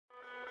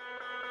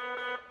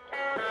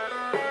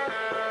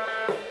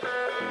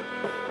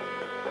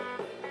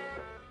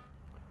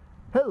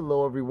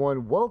Hello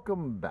everyone,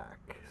 welcome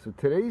back. So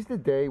today's the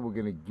day we're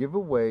going to give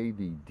away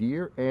the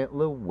deer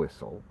antler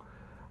whistle.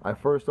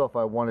 First off,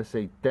 I want to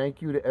say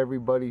thank you to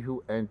everybody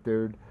who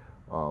entered.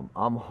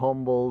 I'm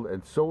humbled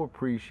and so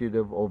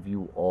appreciative of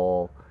you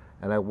all,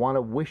 and I want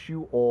to wish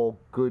you all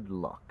good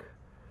luck.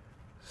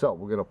 So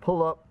we're going to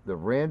pull up the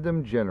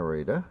random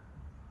generator.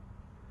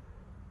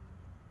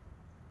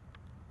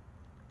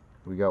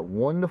 We got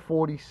 1 to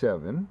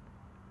 47.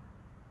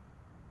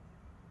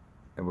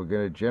 And we're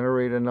going to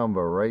generate a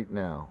number right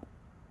now.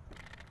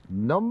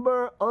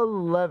 Number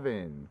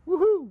 11.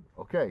 Woohoo!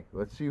 Okay,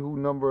 let's see who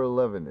number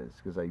 11 is,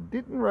 because I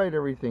didn't write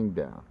everything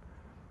down.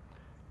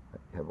 I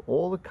have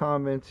all the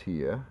comments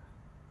here.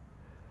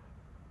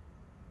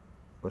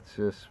 Let's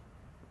just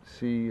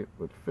see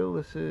what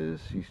Phyllis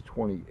is. She's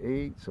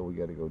 28, so we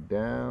got to go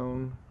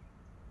down.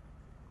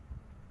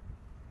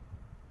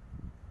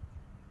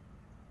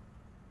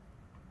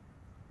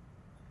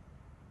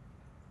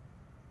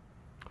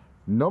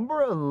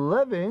 Number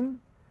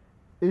 11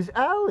 is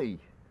Allie.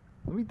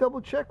 Let me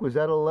double check. Was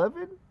that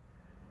 11?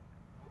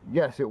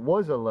 Yes, it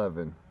was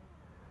 11.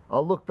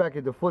 I'll look back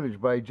at the footage,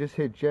 but I just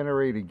hit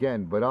generate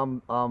again. But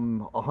I'm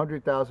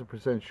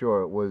 100,000%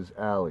 sure it was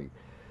Allie.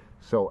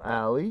 So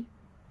Allie,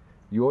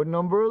 you're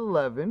number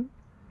 11,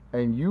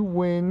 and you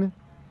win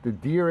the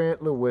deer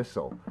antler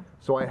whistle.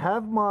 So I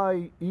have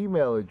my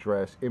email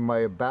address in my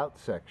about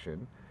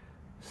section.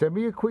 Send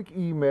me a quick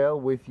email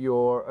with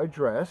your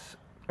address,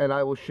 and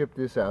I will ship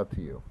this out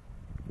to you.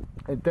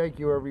 And thank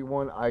you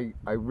everyone. I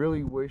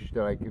really wish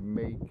that I could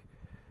make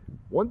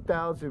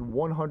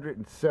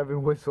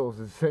 1,107 whistles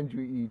and send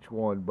you each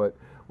one, but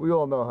we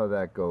all know how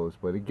that goes.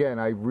 But again,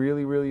 I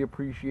really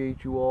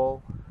appreciate you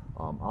all.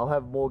 I'll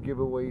have more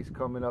giveaways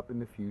coming up in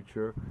the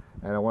future,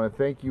 and I want to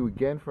thank you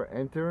again for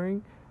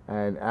entering.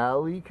 And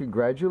Allie,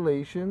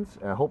 congratulations.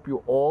 I hope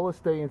you all are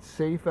staying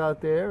safe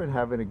out there and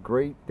having a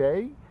great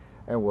day,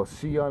 and we'll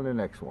see you on the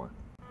next one.